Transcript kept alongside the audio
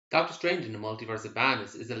Doctor Strange in the Multiverse of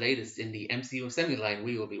Madness is the latest in the MCU assembly line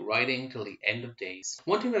we will be riding till the end of days.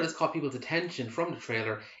 One thing that has caught people's attention from the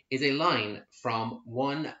trailer is a line from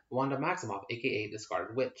one Wanda Maximoff, aka the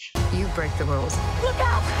Scarlet Witch. You break the rules. Look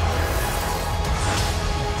out!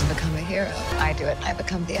 You become a hero. I do it, I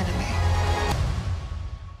become the enemy.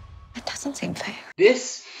 It doesn't seem fair.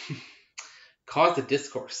 This caused a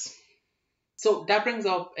discourse. So that brings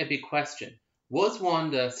up a big question. Was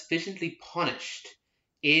Wanda sufficiently punished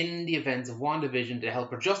in the events of WandaVision to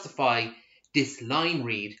help her justify this line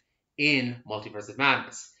read in Multiverse of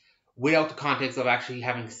Madness, without the context of actually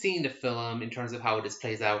having seen the film in terms of how this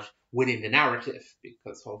plays out within the narrative?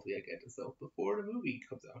 Because hopefully I get this out before the movie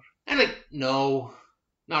comes out. And no,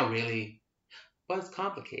 not really. But it's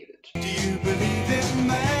complicated. Do you believe in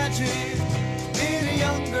magic in a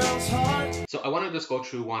young girl's heart? So I want to just go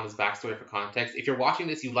through Wanda's backstory for context. If you're watching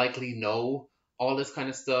this, you likely know all this kind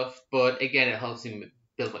of stuff, but again, it helps me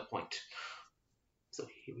build my point. So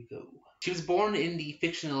here we go. She was born in the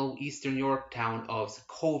fictional Eastern Europe town of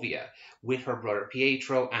Sokovia with her brother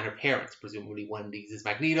Pietro and her parents. Presumably one of these is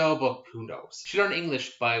Magneto, but who knows. She learned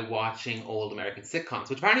English by watching old American sitcoms,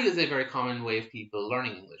 which apparently is a very common way of people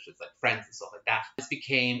learning English. It's like Friends and stuff like that. This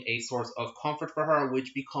became a source of comfort for her,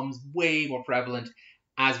 which becomes way more prevalent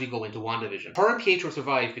as we go into WandaVision. Her and Pietro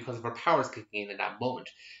survived because of her powers kicking in that moment.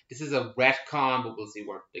 This is a retcon, but we'll see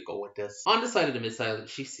where they go with this. On the side of the missile,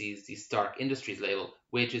 she sees the Stark Industries label,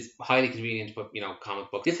 which is highly convenient for,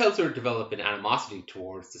 comic book. This helps her develop an animosity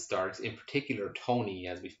towards the Starks, in particular Tony,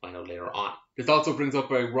 as we find out later on. This also brings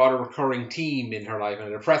up a rather recurring theme in her life, and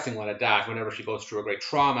a depressing one at that. Whenever she goes through a great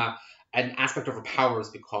trauma, an aspect of her powers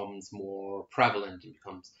becomes more prevalent and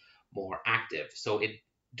becomes more active. So it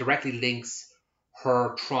directly links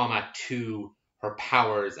her trauma to her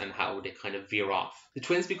powers and how they kind of veer off. The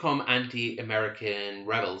twins become anti-American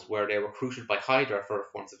rebels, where they were recruited by Hydra for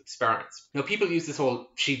forms of experiments. Now, people use this whole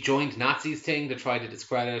she joined Nazis thing to try to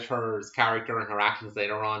discredit her character and her actions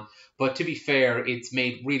later on, but to be fair, it's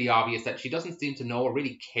made really obvious that she doesn't seem to know or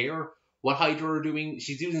really care what Hydra are doing.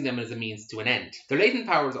 She's using them as a means to an end. Their latent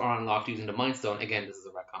powers are unlocked using the Mind Stone. Again, this is a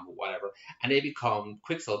retcon, but whatever. And they become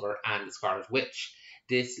Quicksilver and the Scarlet Witch.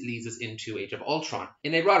 This leads us into Age of Ultron.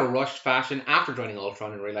 In a rather rushed fashion, after joining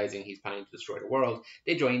Ultron and realizing he's planning to destroy the world,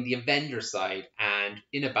 they join the Avengers side, and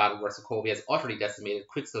in a battle where Sokovia is utterly decimated,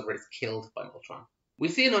 Quicksilver is killed by Ultron. We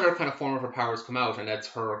see another kind of form of her powers come out, and that's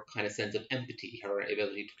her kind of sense of empathy, her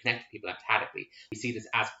ability to connect with people empathically. We see this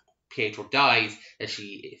as Pietro dies, that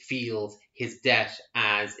she feels his death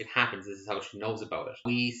as it happens. This is how she knows about it.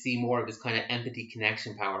 We see more of this kind of empathy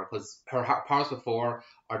connection power, because her powers before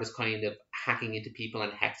are just kind of hacking into people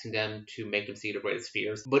and hexing them to make them see their greatest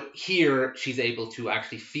fears. But here, she's able to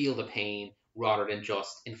actually feel the pain rather than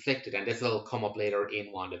just inflicted, and this will come up later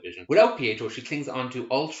in WandaVision. Without Pietro, she clings onto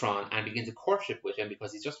Ultron and begins a courtship with him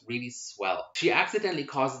because he's just really swell. She accidentally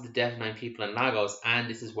causes the death of 9 people in Lagos, and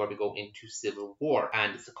this is where we go into Civil War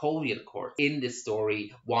and the Sokovian court. In this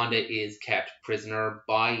story, Wanda is kept prisoner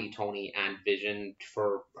by Tony and Vision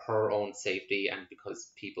for her own safety and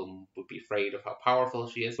because people would be afraid of how powerful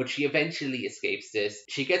she is. But she eventually escapes this.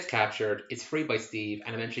 She gets captured, is freed by Steve,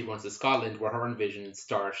 and eventually runs to Scotland, where her and Vision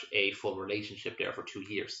start a full relationship there for 2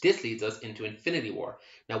 years. This leads us into Infinity War.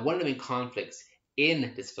 Now, one of the main conflicts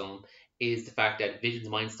in this film is the fact that Vision's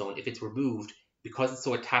Mind Stone, if it's removed, because it's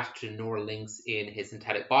so attached to neural links in his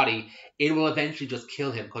synthetic body, it will eventually just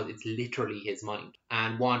kill him because it's literally his mind.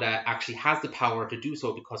 And Wanda actually has the power to do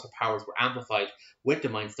so because her powers were amplified with the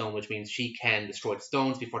Mind Stone, which means she can destroy the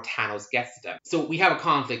stones before Thanos gets to them. So we have a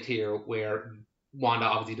conflict here where Wanda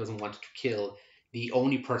obviously doesn't want to kill the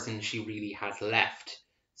only person she really has left.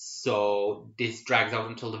 So this drags out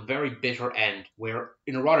until the very bitter end, where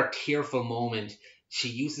in a rather tearful moment, she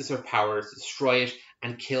uses her powers to destroy it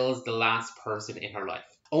and kills the last person in her life.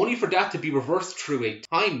 Only for that to be reversed through a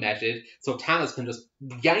time method, so Thanos can just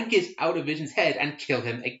yank it out of Vision's head and kill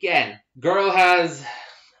him again. Girl has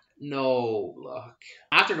no luck.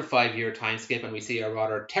 After the 5-year time skip, and we see a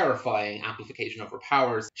rather terrifying amplification of her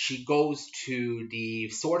powers, she goes to the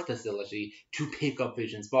sword facility to pick up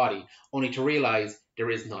Vision's body, only to realize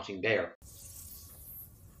there is nothing there.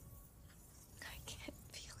 I can't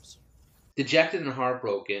feel you. Dejected and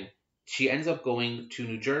heartbroken, she ends up going to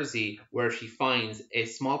New Jersey, where she finds a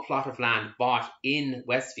small plot of land bought in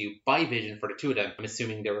Westview by Vision for the two of them. I'm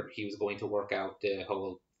assuming he was going to work out the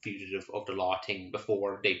whole fugitive of the law thing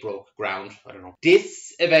before they broke ground. I don't know.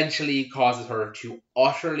 This eventually causes her to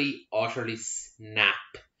utterly snap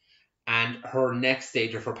and her next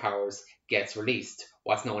stage of her powers gets released,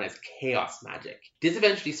 what's known as chaos magic. This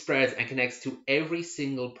eventually spreads and connects to every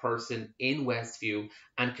single person in Westview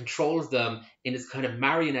and controls them in this kind of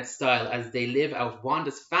marionette style as they live out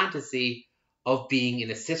Wanda's fantasy of being in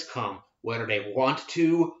a sitcom, whether they want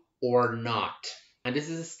to or not. And this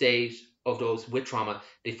is a stage of those with trauma.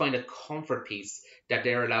 They find a comfort piece that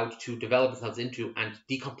they're allowed to develop themselves into and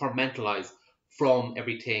decompartmentalize from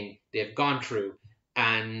everything they've gone through.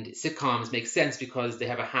 And sitcoms make sense because they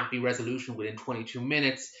have a happy resolution within 22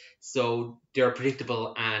 minutes, so they're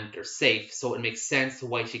predictable and they're safe. So it makes sense to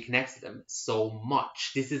why she connects to them so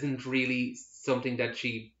much. This isn't really something that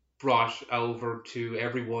she brought over to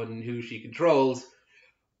everyone who she controls,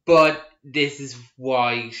 but this is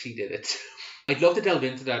why she did it. I'd love to delve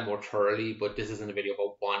into that more thoroughly, but this isn't a video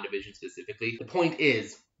about WandaVision specifically. The point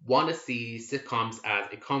is, Wanda sees sitcoms as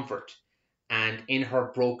a comfort, and in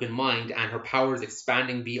her broken mind and her powers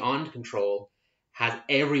expanding beyond control, has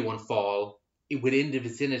everyone fall within the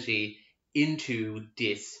vicinity into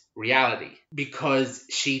this reality. Because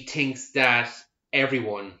she thinks that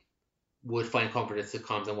everyone would find comfort in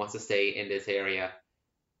sitcoms and wants to stay in this area.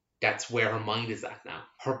 That's where her mind is at now.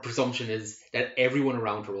 Her presumption is that everyone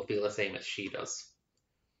around her will feel the same as she does.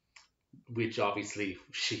 Which obviously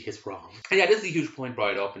she is wrong. And yeah, this is a huge point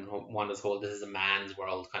brought up in Wanda's whole this is a man's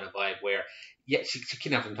world kind of vibe where, yeah, she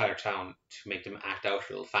kidnapped an entire town to make them act out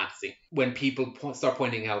a little fantasy. When people start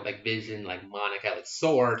pointing out like Vision, like Monica, like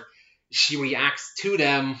Sword, she reacts to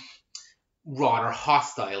them rather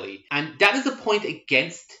hostilely. And that is a point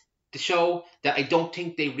against the show that I don't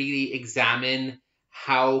think they really examine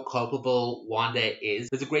how culpable Wanda is.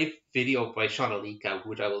 There's a great video by Shauna Leaka,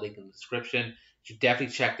 which I will link in the description. You should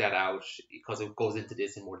definitely check that out because it goes into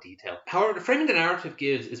this in more detail. However, the framing the narrative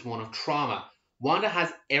gives is one of trauma. Wanda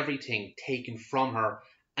has everything taken from her,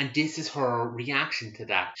 and this is her reaction to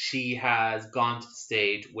that. She has gone to the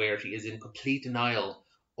stage where she is in complete denial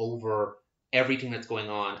over everything that's going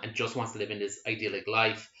on and just wants to live in this idyllic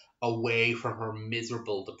life away from her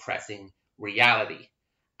miserable, depressing reality,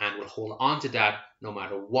 and will hold on to that no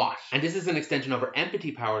matter what. And this is an extension of her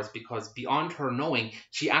empathy powers because beyond her knowing,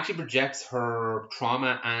 she actually projects her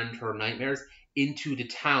trauma and her nightmares into the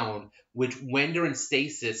town, which when they're in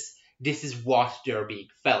stasis, this is what they're being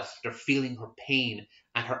felt. They're feeling her pain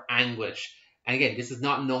and her anguish. And again, this is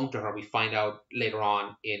not known to her, we find out later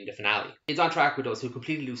on in the finale. It's on track with those who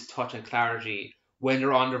completely lose touch and clarity when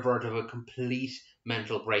they're on the verge of a complete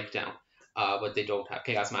mental breakdown. But they don't have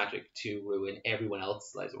chaos magic to ruin everyone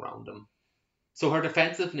else's lives around them. So her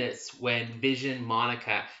defensiveness when Vision,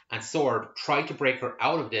 Monica, and Sword try to break her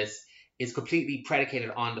out of this is completely predicated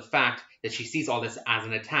on the fact that she sees all this as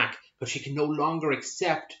an attack, because she can no longer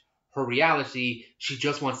accept her reality. She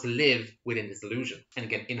just wants to live within this illusion. And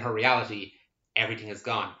again, in her reality, everything is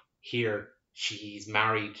gone. Here, she's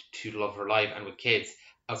married to the love of her life and with kids.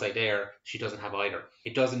 Outside there, she doesn't have either.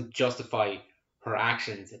 It doesn't justify her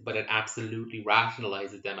actions, but it absolutely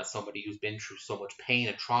rationalizes them as somebody who's been through so much pain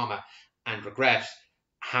and trauma and regret,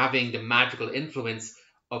 having the magical influence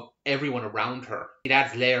of everyone around her. It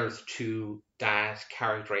adds layers to that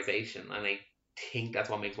characterization, and I think that's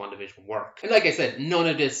what makes WandaVision work. And like I said, none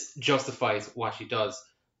of this justifies what she does,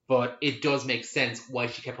 but it does make sense why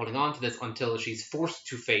she kept holding on to this until she's forced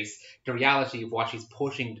to face the reality of what she's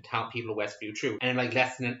pushing the town people of Westview through. And in like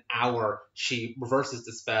less than an hour, she reverses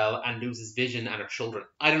the spell and loses Vision and her children.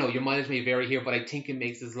 I don't know, your mileage may vary here, but I think it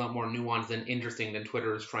makes this a lot more nuanced and interesting than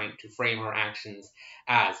Twitter is trying to frame her actions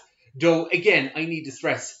as. Though, again, I need to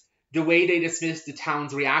stress, the way they dismiss the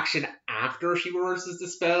town's reaction after she reverses the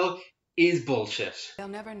spell is bullshit. They'll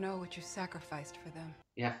never know what you sacrificed for them.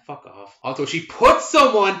 Yeah, fuck off. Also, she put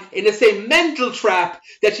someone in the same mental trap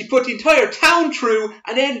that she put the entire town through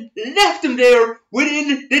and then left them there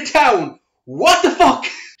within the town. What the fuck?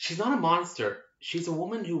 She's not a monster. She's a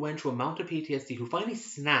woman who went through a amount of PTSD, who finally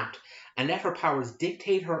snapped and let her powers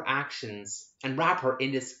dictate her actions and wrap her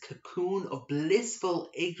in this cocoon of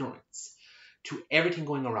blissful ignorance to everything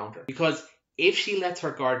going around her. Because if she lets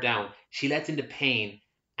her guard down, she lets in the pain,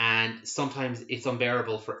 and sometimes it's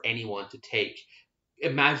unbearable for anyone to take.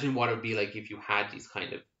 Imagine what it would be like if you had these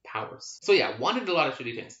kind of powers. So yeah, Wanda did a lot of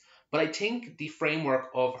shitty things, but I think the framework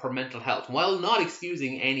of her mental health, while not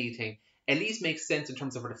excusing anything, at least makes sense in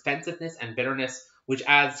terms of her defensiveness and bitterness, which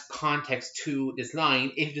adds context to this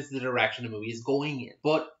line if this is the direction the movie is going in.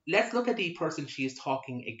 But let's look at the person she is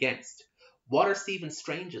talking against. What are Stephen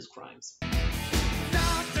Strange's crimes?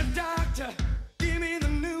 Doctor, give me the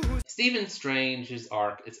news. Stephen Strange's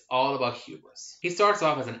arc is all about hubris. He starts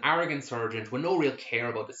off as an arrogant surgeon with no real care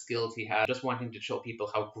about the skills he has, just wanting to show people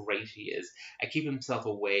how great he is and keep himself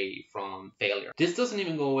away from failure. This doesn't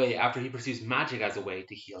even go away after he pursues magic as a way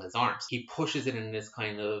to heal his arms. He pushes it in this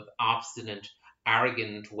kind of obstinate,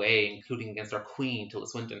 arrogant way, including against our queen, Tilda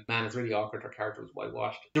Swinton. Man, it's really awkward. Her character was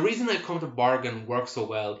whitewashed. The reason I've Come to Bargain works so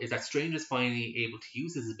well is that Strange is finally able to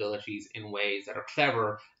use his abilities in ways that are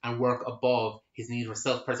clever and work above his need for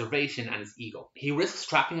self-preservation and his ego. He risks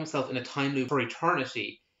trapping himself in a time loop for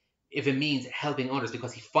eternity if it means helping others,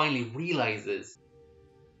 because he finally realizes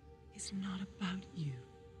It's not about you.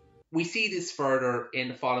 we see this further in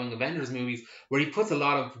the following Avengers movies, where he puts a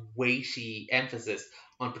lot of weighty emphasis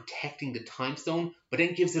on protecting the Time Stone, but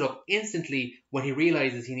then gives it up instantly when he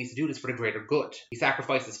realizes he needs to do this for the greater good. He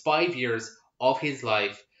sacrifices 5 years of his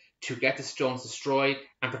life to get the stones destroyed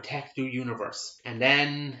and protect the universe. And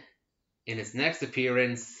then, in his next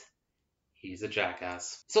appearance, he's a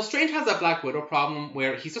jackass. So Strange has that Black Widow problem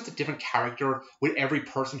where he's just a different character with every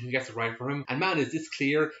person who gets it right for him. And man, is this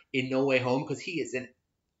clear in No Way Home, because he is an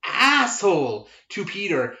asshole to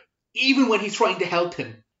Peter, even when he's trying to help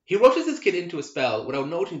him. He rushes his kid into a spell without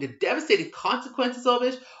noting the devastating consequences of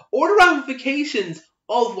it or the ramifications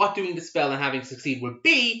of what doing the spell and having succeed would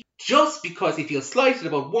be, just because he feels slighted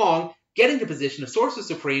about Wong getting the position of Sorcerer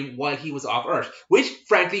Supreme while he was off Earth, which,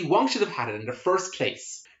 frankly, Wong should have had it in the first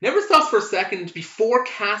place. Never stops for a second before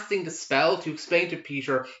casting the spell to explain to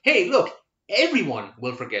Peter, hey, look, everyone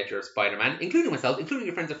will forget you're Spider-Man, including myself, including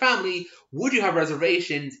your friends and family. Would you have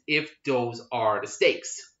reservations if those are the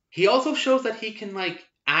stakes? He also shows that he can,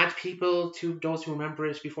 add people to those who remember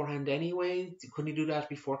it beforehand anyway. Couldn't he do that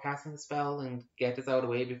before casting the spell and get this out of the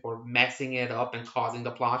way before messing it up and causing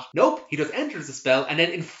the plot? Nope, he just enters the spell and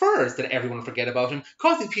then infers that everyone will forget about him,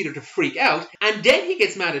 causing Peter to freak out, and then he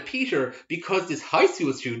gets mad at Peter because this high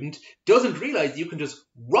school student doesn't realize you can just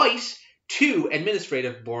write to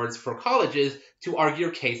administrative boards for colleges to argue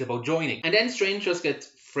your case about joining. And then Strange just gets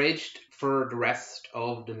fridged for the rest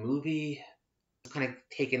of the movie. Kind of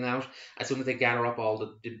taken out as soon as they gather up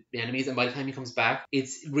all the enemies, and by the time he comes back,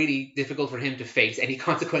 it's really difficult for him to face any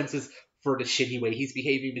consequences for the shitty way he's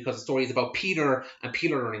behaving, because the story is about Peter and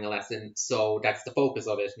Peter learning a lesson, so that's the focus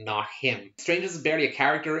of it, not him. Strange is barely a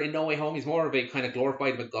character in No Way Home. He's more of a kind of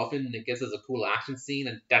glorified MacGuffin that gives us a cool action scene,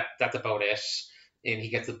 and that's about it. And he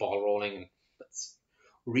gets the ball rolling, and that's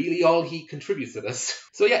really all he contributes to this.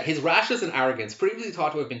 So yeah, his rashness and arrogance, previously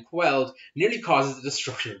thought to have been quelled, nearly causes the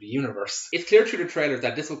destruction of the universe. It's clear through the trailers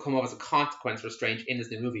that this will come up as a consequence for Strange in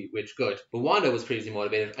this new movie, which good. But Wanda was previously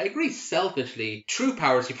motivated, I agree selfishly, true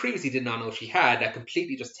powers she previously did not know she had that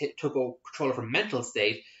completely just took control of her mental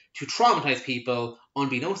state to traumatize people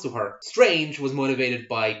unbeknownst to her. Strange was motivated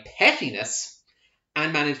by pettiness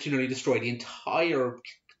and managed to nearly destroy the entire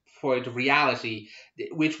point of reality,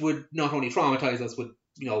 which would not only traumatize us, would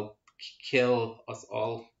kill us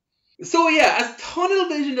all. So yeah, as tunnel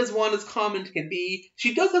visioned as Wanda's comment can be,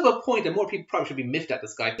 she does have a point, and more people probably should be miffed at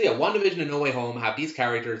this guy. So yeah, WandaVision and No Way Home have these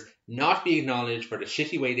characters not be acknowledged for the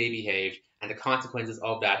shitty way they behaved and the consequences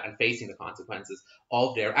of that, and facing the consequences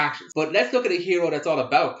of their actions. But let's look at a hero that's all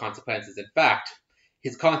about consequences. In fact,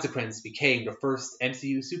 his consequence became the first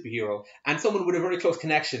MCU superhero, and someone with a very close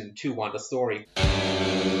connection to Wanda's story.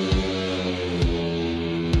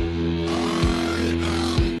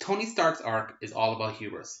 Tony Stark's arc is all about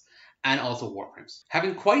hubris, and also war crimes.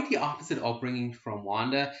 Having quite the opposite upbringing from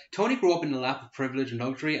Wanda, Tony grew up in the lap of privilege and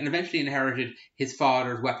luxury and eventually inherited his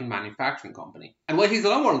father's weapon manufacturing company. And while he's a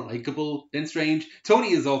lot more likable than Strange,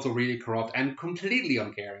 Tony is also really corrupt and completely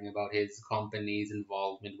uncaring about his company's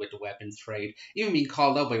involvement with the weapons trade. Even being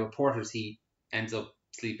called out by reporters he ends up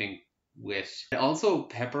sleeping with. Also,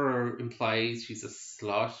 Pepper implies she's a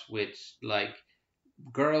slut, which,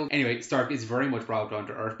 girl. Anyway, Stark is very much brought down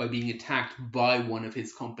to earth by being attacked by one of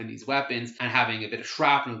his company's weapons and having a bit of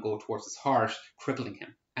shrapnel go towards his heart, crippling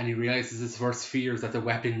him. And he realizes his worst fears that the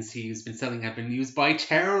weapons he's been selling have been used by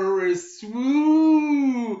terrorists.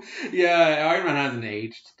 Woo! Yeah, Iron Man hasn't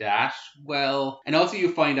aged that well. And also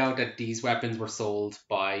you find out that these weapons were sold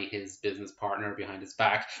by his business partner behind his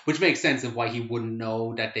back, which makes sense of why he wouldn't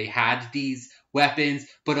know that they had these weapons,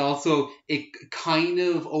 but also it kind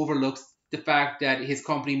of overlooks the fact that his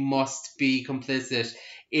company must be complicit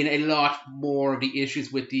in a lot more of the issues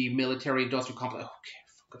with the military-industrial complex.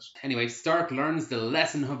 Okay, Anyway, Stark learns the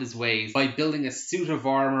lesson of his ways by building a suit of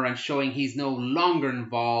armor and showing he's no longer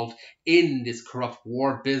involved in this corrupt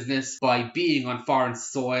war business by being on foreign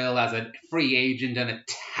soil as a free agent and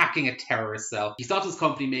attacking a terrorist cell. He stops his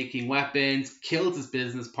company making weapons, kills his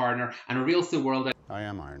business partner, and reveals to the world that I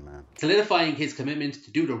am Iron Man. solidifying his commitment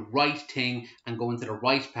to do the right thing and go into the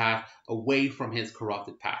right path away from his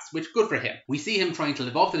corrupted past, which good for him. We see him trying to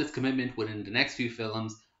live up to this commitment within the next few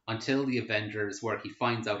films until the Avengers, where he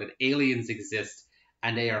finds out that aliens exist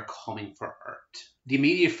and they are coming for Earth. The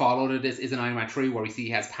immediate follow to this is an Iron Man 3 where we see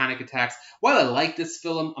he has panic attacks. While I like this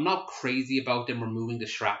film, I'm not crazy about them removing the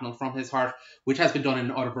shrapnel from his heart, which has been done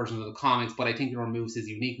in other versions of the comics, but I think it removes his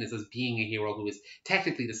uniqueness as being a hero who is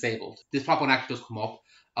technically disabled. This plot point actually does come up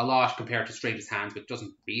a lot compared to Strange's Hands, but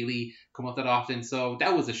doesn't really come up that often, so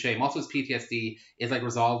that was a shame. Also, his PTSD is like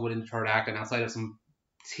resolved within the third act, and outside of some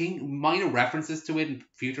minor references to it in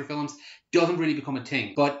future films, doesn't really become a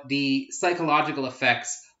thing. But the psychological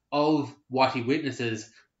effects of what he witnesses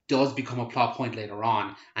does become a plot point later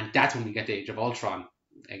on, and that's when we get the Age of Ultron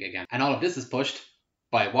again. And all of this is pushed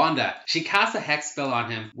by Wanda. She casts a hex spell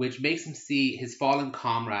on him, which makes him see his fallen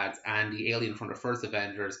comrades and the alien from the first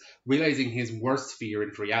Avengers, realizing his worst fear in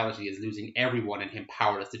reality is losing everyone and him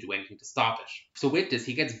powerless to do anything to stop it. So with this,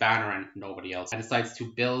 he gets Banner and nobody else, and decides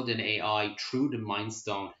to build an AI through the Mind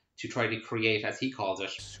Stone to try to create, as he calls it,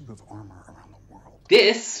 A suit of armor around the world.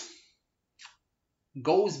 This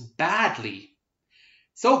goes badly.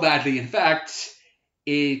 So badly, in fact,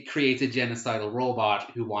 it creates a genocidal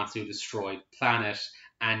robot who wants to destroy the planet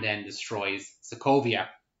and then destroys Sokovia.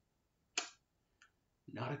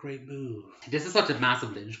 Not a great move. This is such a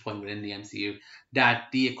massive lynch point within the MCU that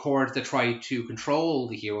the Accords that try to control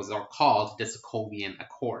the heroes are called the Sokovian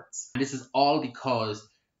Accords. And this is all because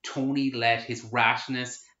Tony let his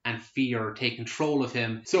rashness and fear take control of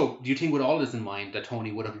him. So, do you think with all this in mind that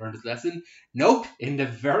Tony would have learned his lesson? Nope. In the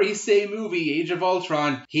very same movie, Age of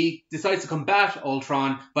Ultron, he decides to combat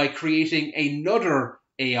Ultron by creating another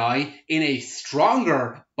AI in a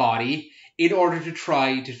stronger body in order to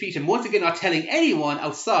try to defeat him. Once again, not telling anyone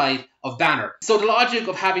outside of Banner. So the logic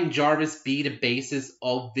of having Jarvis be the basis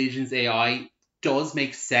of Vision's AI does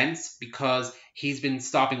make sense because he's been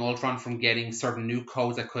stopping Ultron from getting certain new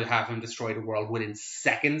codes that could have him destroy the world within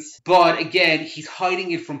seconds. But again, he's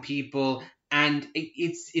hiding it from people, and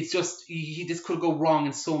it's just, this could go wrong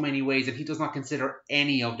in so many ways, and he does not consider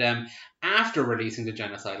any of them after releasing the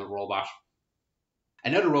genocidal robot.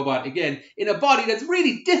 Another robot, again, in a body that's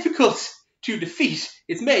really difficult to defeat.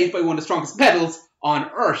 It's made by one of the strongest metals on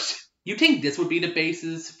Earth. You think this would be the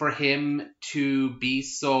basis for him to be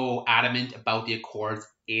so adamant about the Accords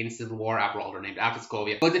in Civil War, after all they're named after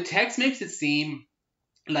Sokovia. But the text makes it seem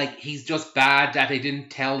like he's just bad that they didn't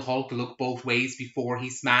tell Hulk to look both ways before he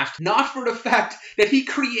smashed. Not for the fact that he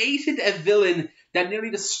created a villain that nearly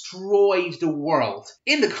destroyed the world.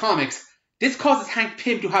 In the comics, this causes Hank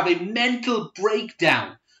Pym to have a mental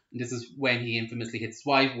breakdown. This is when he infamously hits his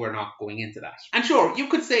wife. We're not going into that. And sure, you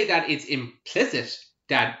could say that it's implicit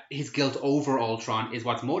that his guilt over Ultron is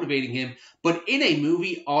what's motivating him, but in a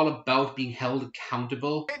movie all about being held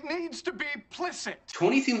accountable, It needs to be implicit.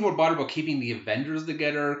 Tony seems more bothered about keeping the Avengers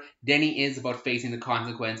together than he is about facing the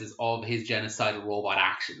consequences of his genocidal robot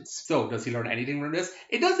actions. So, does he learn anything from this?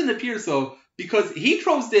 It doesn't appear so, because he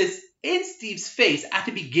throws this in Steve's face at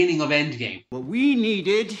the beginning of Endgame. What we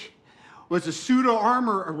needed was a suit of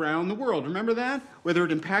armor around the world. Remember that? Whether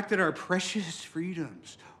it impacted our precious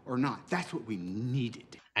freedoms or not. That's what we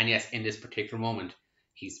needed. And yes, in this particular moment,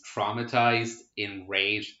 he's traumatized,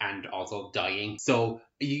 enraged, and also dying. So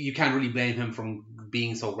you can't really blame him for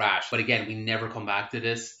being so rash. But again, we never come back to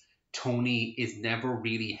this. Tony is never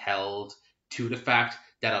really held to the fact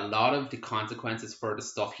that a lot of the consequences for the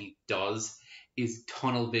stuff he does is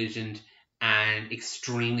tunnel visioned and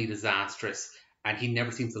extremely disastrous, and he never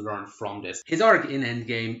seems to learn from this. His arc in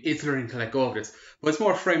Endgame is learning to let go of this, but it's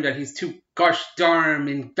more framed that he's too gosh darn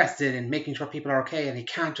invested in making sure people are okay, and he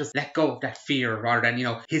can't just let go of that fear, rather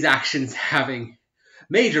than, his actions having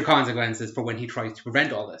major consequences for when he tries to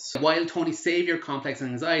prevent all this. While Tony's savior complex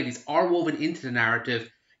and anxieties are woven into the narrative,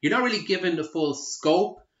 you're not really given the full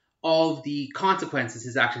scope of the consequences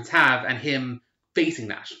his actions have and him facing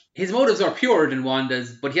that. His motives are purer than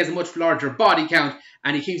Wanda's, but he has a much larger body count,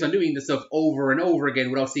 and he keeps on doing this stuff over and over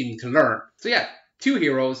again without seeming to learn. So yeah, two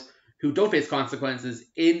heroes who don't face consequences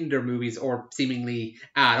in their movies, or seemingly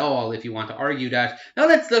at all, if you want to argue that. Now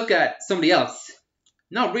let's look at somebody else.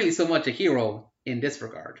 Not really so much a hero in this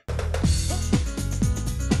regard.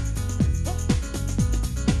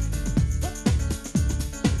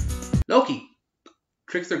 Loki,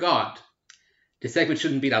 trickster god. This segment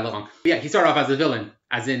shouldn't be that long. But yeah, he started off as a villain,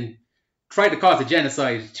 as in tried to cause a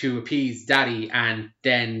genocide to appease Daddy and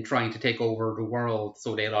then trying to take over the world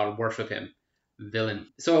so they'll all worship him. Villain.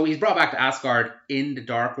 So he's brought back to Asgard in the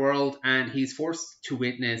Dark World, and he's forced to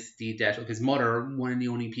witness the death of his mother, one of the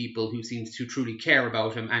only people who seems to truly care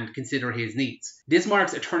about him and consider his needs. This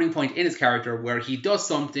marks a turning point in his character where he does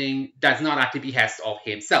something that's not at the behest of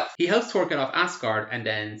himself. He helps Thor get off Asgard and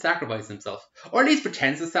then sacrifices himself, or at least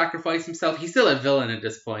pretends to sacrifice himself. He's still a villain at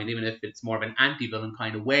this point, even if it's more of an anti-villain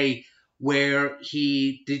kind of way, where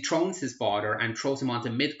he dethrones his father and throws him onto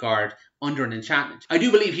Midgard under an enchantment. I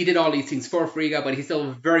do believe he did all these things for Frigga, but he's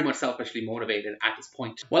still very much selfishly motivated at this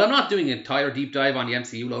point. While I'm not doing an entire deep dive on the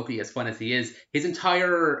MCU Loki, as fun as he is, his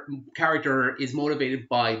entire character is motivated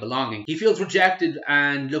by belonging. He feels rejected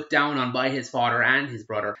and looked down on by his father and his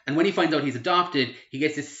brother, and when he finds out he's adopted, he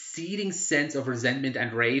gets this seething sense of resentment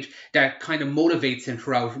and rage that kind of motivates him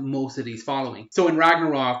throughout most of these following. So in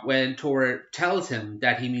Ragnarok, when Thor tells him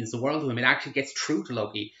that he means the world to him, it actually gets true to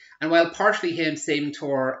Loki. And while partially him saving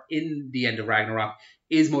Thor in the end of Ragnarok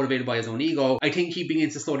is motivated by his own ego, I think he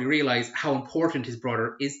begins to slowly realize how important his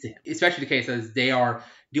brother is to him. Especially the case as they are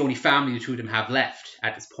the only family the two of them have left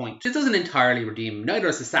at this point. This doesn't entirely redeem him. Neither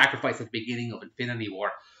does the sacrifice at the beginning of Infinity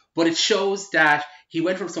War. But it shows that he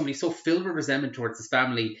went from somebody so filled with resentment towards his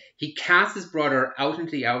family, he cast his brother out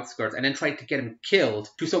into the outskirts and then tried to get him killed,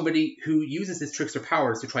 to somebody who uses his trickster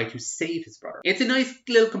powers to try to save his brother. It's a nice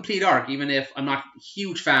little complete arc, even if I'm not a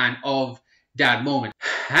huge fan of that moment.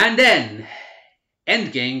 And then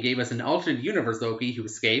Endgame gave us an alternate universe Loki who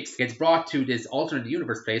escapes, gets brought to this alternate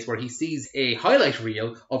universe place where he sees a highlight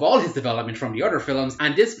reel of all his development from the other films,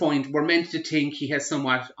 and at this point we're meant to think he has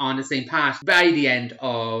somewhat on the same path by the end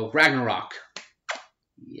of Ragnarok.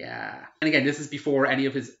 Yeah. And again, this is before any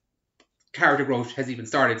of his character growth has even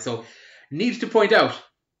started, so need to point out,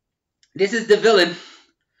 this is the villain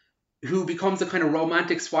who becomes a kind of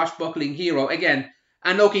romantic swashbuckling hero again,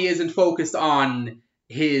 and Loki isn't focused on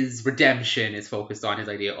his redemption, is focused on his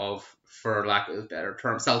idea of, for lack of a better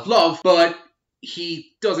term, self-love, but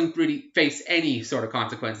he doesn't really face any sort of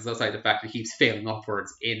consequences outside the fact that he's failing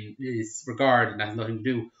upwards in this regard, and has nothing to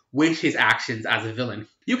do with his actions as a villain.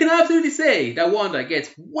 You can absolutely say that Wanda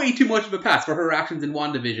gets way too much of a pass for her actions in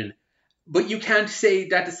WandaVision, but you can't say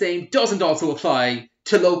that the same doesn't also apply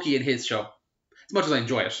to Loki in his show, as much as I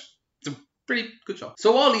enjoy it. Pretty good show.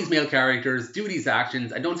 So all these male characters do these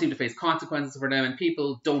actions and don't seem to face consequences for them, and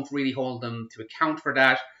people don't really hold them to account for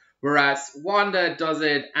that, whereas Wanda does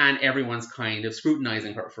it and everyone's kind of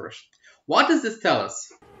scrutinizing her for it. What does this tell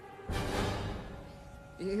us?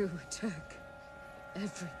 You took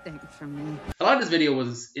everything from me. A lot of this video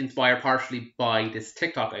was inspired partially by this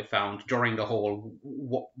TikTok I found during the whole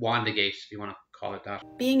WandaGate, if you want to call it that.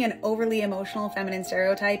 Being an overly emotional feminine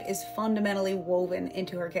stereotype is fundamentally woven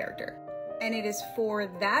into her character. And it is for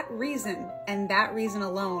that reason, and that reason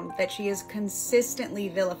alone, that she is consistently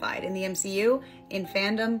vilified in the MCU, in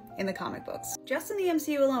fandom, in the comic books. Just in the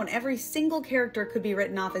MCU alone, every single character could be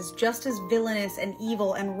written off as just as villainous and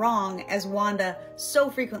evil and wrong as Wanda so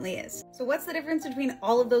frequently is. So what's the difference between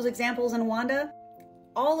all of those examples and Wanda?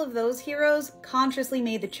 All of those heroes consciously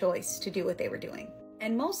made the choice to do what they were doing.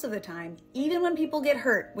 And most of the time, even when people get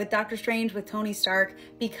hurt with Doctor Strange, with Tony Stark,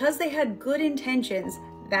 because they had good intentions,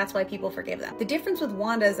 that's why people forgive them. The difference with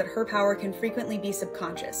Wanda is that her power can frequently be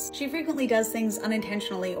subconscious. She frequently does things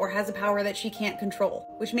unintentionally or has a power that she can't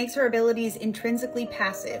control, which makes her abilities intrinsically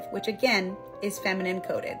passive, which again is feminine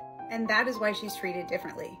coded. And that is why she's treated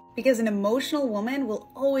differently. Because an emotional woman will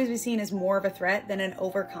always be seen as more of a threat than an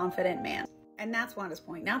overconfident man. And that's Wanda's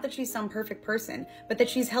point. Not that she's some perfect person, but that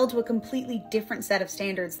she's held to a completely different set of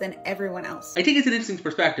standards than everyone else. I think it's an interesting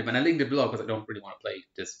perspective, and I linked it below because I don't really want to play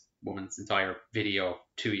this woman's entire video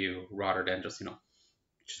to you, rather than just,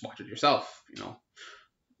 just watch it yourself,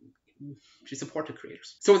 She supported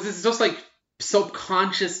creators. So is this just like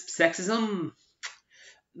subconscious sexism?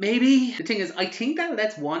 Maybe. The thing is, I think that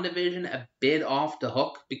lets WandaVision a bit off the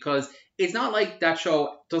hook, because it's not like that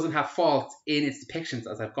show doesn't have faults in its depictions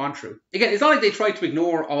as I've gone through. Again, it's not like they tried to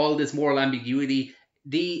ignore all this moral ambiguity.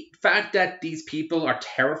 The fact that these people are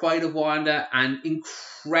terrified of Wanda and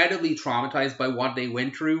incredibly traumatized by what they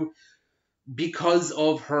went through because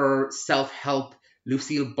of her self-help,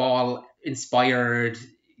 Lucille Ball inspired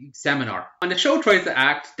seminar. And the show tries to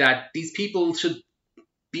act that these people should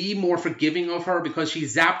be more forgiving of her because she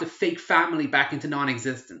zapped a fake family back into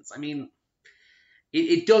non-existence. I mean,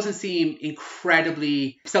 it doesn't seem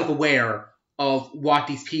incredibly self-aware of what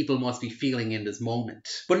these people must be feeling in this moment.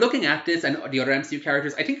 But looking at this and the other MCU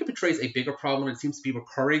characters, I think it portrays a bigger problem that seems to be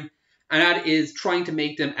recurring, and that is trying to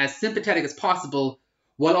make them as sympathetic as possible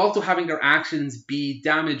while also having their actions be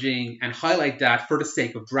damaging and highlight that for the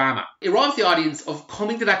sake of drama. It robs the audience of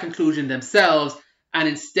coming to that conclusion themselves and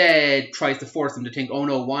instead tries to force them to think, oh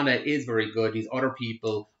no, Wanda is very good, these other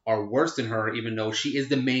people are worse than her, even though she is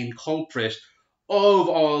the main culprit of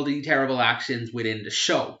all the terrible actions within the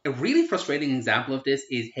show. A really frustrating example of this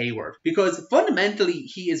is Hayward, because fundamentally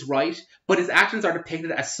he is right, but his actions are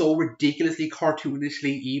depicted as so ridiculously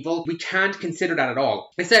cartoonishly evil, we can't consider that at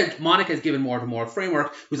all. Instead, Monica is given more of a moral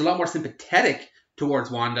framework, who's a lot more sympathetic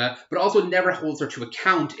towards Wanda, but also never holds her to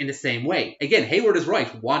account in the same way. Again, Hayward is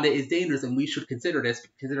right, Wanda is dangerous and we should consider this,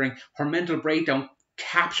 considering her mental breakdown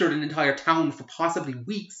captured an entire town for possibly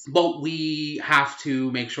weeks, but we have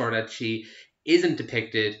to make sure that she isn't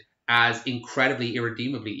depicted as incredibly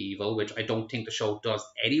irredeemably evil, which I don't think the show does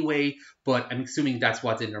anyway, but I'm assuming that's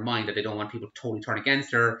what's in their mind, that they don't want people to totally turn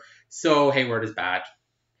against her. So Hayward is bad.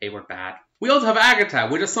 Hayward bad. We also have Agatha,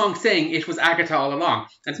 with a song saying it was Agatha all along.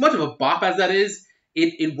 As much of a bop as that is,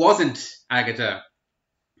 it wasn't Agatha.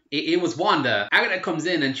 It was Wanda. Agatha comes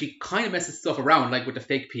in and she kind of messes stuff around, like with the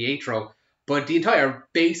fake Pietro, but the entire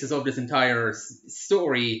basis of this entire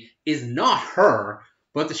story is not her.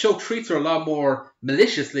 But the show treats her a lot more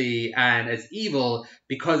maliciously and as evil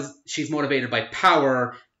because she's motivated by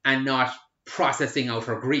power and not processing out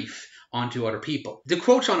her grief onto other people. To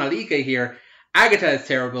quote Sean Alika here, Agatha is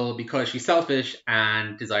terrible because she's selfish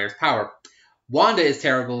and desires power. Wanda is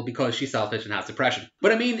terrible because she's selfish and has depression.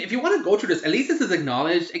 But I mean, if you want to go through this, at least this is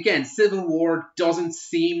acknowledged. Again, Civil War doesn't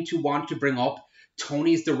seem to want to bring up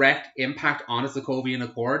Tony's direct impact on the Sokovian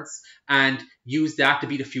Accords and use that to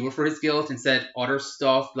be the fuel for his guilt. Instead, other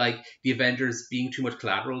stuff like the Avengers being too much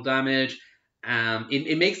collateral damage,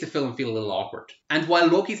 it makes the film feel a little awkward. And while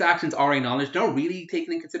Loki's actions are acknowledged, they're not really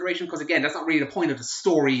taken in consideration because, again, that's not really the point of the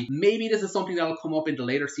story. Maybe this is something that'll come up in the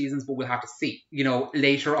later seasons, but we'll have to see. You know,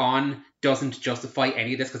 later on doesn't justify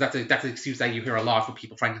any of this, because that's an excuse that you hear a lot from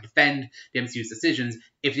people trying to defend the MCU's decisions.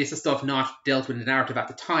 If this is stuff not dealt with in the narrative at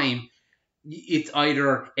the time, it's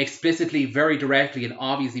either explicitly, very directly, and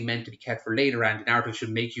obviously meant to be kept for later, and the narrative should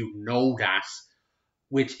make you know that,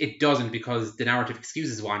 which it doesn't, because the narrative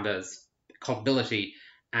excuses Wanda's culpability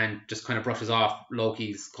and just kind of brushes off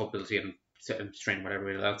Loki's culpability and strain whatever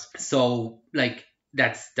it else. So, like,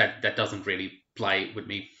 that doesn't really fly with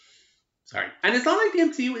me. Sorry. And it's not like the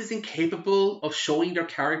MCU is incapable of showing their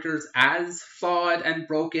characters as flawed and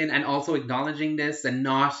broken and also acknowledging this and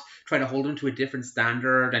not trying to hold them to a different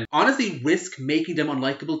standard and honestly risk making them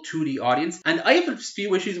unlikable to the audience. And I have a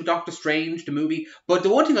few issues with Doctor Strange, the movie, but the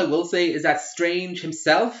one thing I will say is that Strange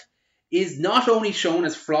himself is not only shown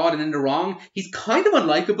as flawed and in the wrong, he's kind of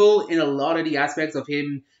unlikable in a lot of the aspects of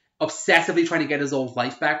him obsessively trying to get his old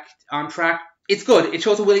life back on track. It's good. It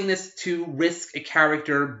shows a willingness to risk a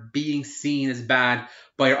character being seen as bad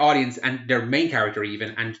by your audience and their main character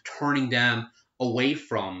even, and turning them away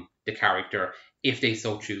from the character if they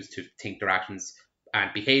so choose to think their actions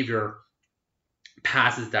and behavior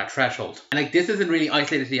passes that threshold. And like, this isn't really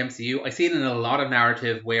isolated to the MCU. I see it in a lot of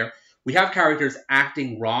narrative where we have characters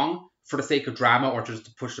acting wrong for the sake of drama or just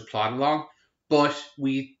to push the plot along, but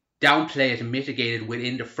we downplay it and mitigate it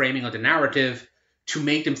within the framing of the narrative to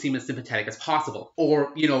make them seem as sympathetic as possible,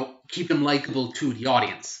 or, you know, keep them likable to the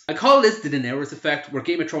audience. I call this the Daenerys effect, where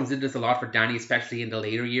Game of Thrones did this a lot for Dany, especially in the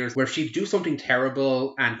later years, where she'd do something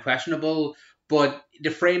terrible and questionable, but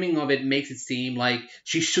the framing of it makes it seem like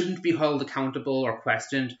she shouldn't be held accountable or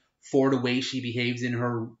questioned for the way she behaves in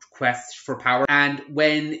her quest for power. And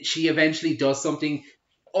when she eventually does something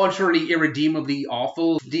utterly irredeemably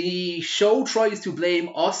awful, the show tries to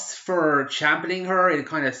blame us for championing her in a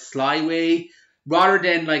kind of sly way, rather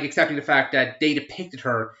than like accepting the fact that they depicted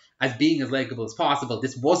her as being as likable as possible.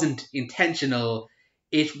 This wasn't intentional.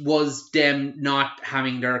 It was them not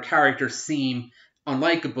having their characters seem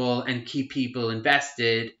unlikable and keep people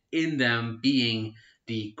invested in them being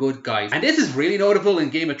the good guys. And this is really notable in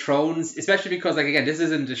Game of Thrones, especially because, like, again, this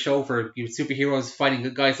isn't a show for superheroes fighting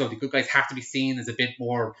good guys, so the good guys have to be seen as a bit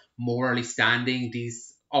more morally standing.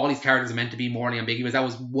 All these characters are meant to be morally ambiguous. That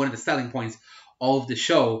was one of the selling points of the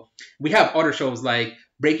show. We have other shows like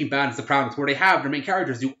Breaking Bad and Sopranos where they have their main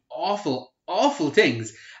characters do awful, awful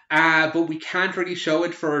things, but we can't really show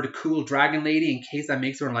it for the cool dragon lady in case that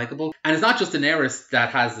makes her unlikable. And it's not just Daenerys that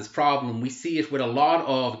has this problem. We see it with a lot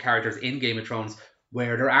of characters in Game of Thrones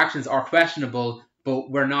where their actions are questionable, but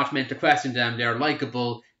we're not meant to question them. They're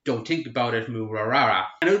likable. Don't think about it, moo rah rah.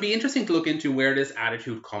 And it would be interesting to look into where this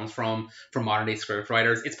attitude comes from modern day script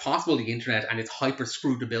writers. It's possible the internet and its hyper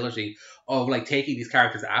scrutability of like taking these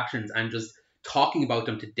characters' actions and just talking about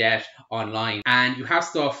them to death online. And you have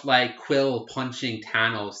stuff like Quill punching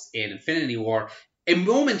Thanos in Infinity War. A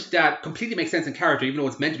moment that completely makes sense in character, even though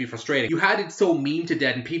it's meant to be frustrating. You had it so mean to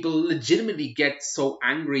death, and people legitimately get so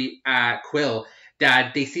angry at Quill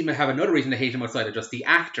that they seem to have another reason to hate him outside of just the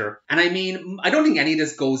actor. And I mean, I don't think any of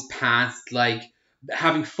this goes past, like,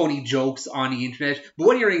 having funny jokes on the internet, but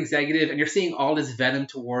when you're an executive and you're seeing all this venom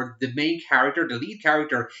toward the main character, the lead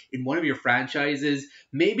character in one of your franchises,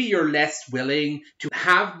 maybe you're less willing to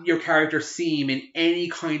have your character seem in any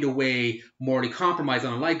kind of way morally compromised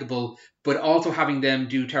and unlikable, but also having them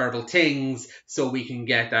do terrible things so we can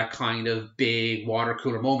get that kind of big water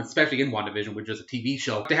cooler moment, especially in WandaVision, which is a TV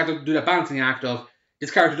show. They have to do that balancing act of,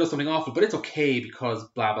 this character does something awful, but it's okay because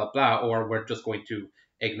blah, blah, blah, or we're just going to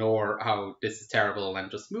ignore how this is terrible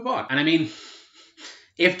and just move on. And I mean,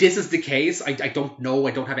 if this is the case, I don't know,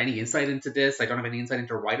 I don't have any insight into this, I don't have any insight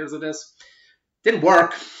into writers of this. Didn't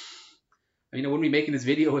work. I mean, I wouldn't be making this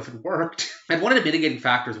video if it worked. And one of the mitigating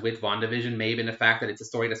factors with WandaVision may have been the fact that it's a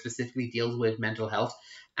story that specifically deals with mental health,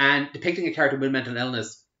 and depicting a character with mental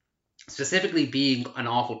illness, specifically being an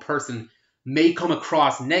awful person, may come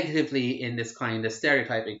across negatively in this kind of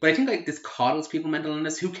stereotyping. But I think like this coddles people with mental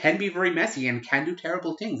illness who can be very messy and can do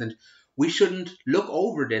terrible things, and we shouldn't look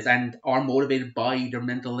over this and are motivated by their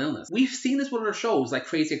mental illness. We've seen this with other shows like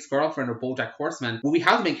Crazy Ex-Girlfriend or BoJack Horseman, where we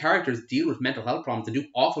have the main characters deal with mental health problems and do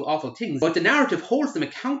awful, awful things, but the narrative holds them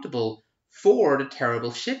accountable for the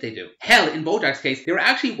terrible shit they do. Hell, in BoJack's case, they were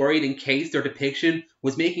actually worried in case their depiction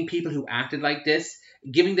was making people who acted like this,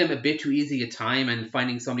 giving them a bit too easy a time and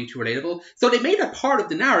finding somebody too relatable. So they made that part of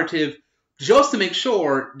the narrative just to make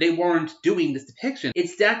sure they weren't doing this depiction.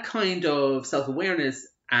 It's that kind of self-awareness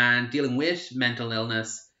and dealing with mental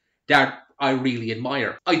illness that I really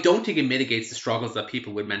admire. I don't think it mitigates the struggles that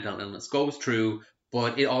people with mental illness goes through,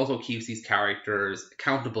 but it also keeps these characters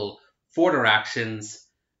accountable for their actions.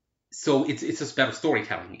 So it's just better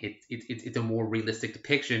storytelling. It's a more realistic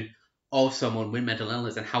depiction of someone with mental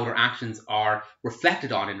illness and how their actions are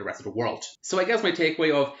reflected on in the rest of the world. So I guess my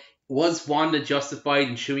takeaway of, was Wanda justified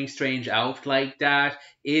in shooing Strange out like that,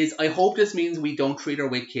 is I hope this means we don't treat her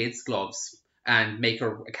with kids' gloves and make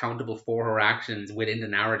her accountable for her actions within the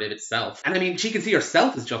narrative itself. And I mean, she can see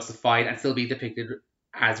herself as justified and still be depicted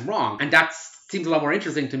as wrong. And that seems a lot more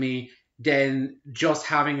interesting to me than just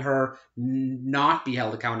having her not be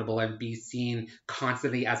held accountable and be seen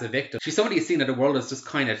constantly as a victim. She's somebody who's seen that the world is just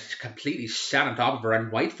kind of completely shat on top of her,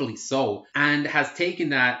 and rightfully so, and has taken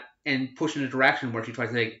that and pushed in a direction where she tries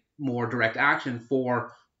to take more direct action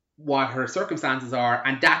for what her circumstances are,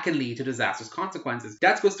 and that can lead to disastrous consequences.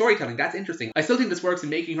 That's good storytelling, that's interesting. I still think this works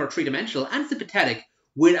in making her three-dimensional and sympathetic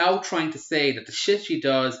without trying to say that the shit she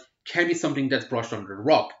does can be something that's brushed under the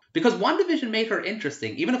rug. Because WandaVision made her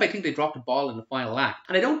interesting, even if I think they dropped the ball in the final act.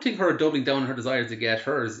 And I don't think her doubling down on her desire to get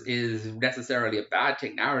hers is necessarily a bad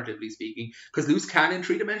thing, narratively speaking, because loose cannon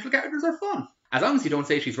three-dimensional characters are fun. As long as you don't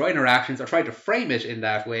say she's right in her actions or try to frame it in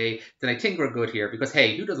that way, then I think we're good here, because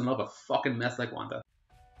hey, who doesn't love a fucking mess like Wanda?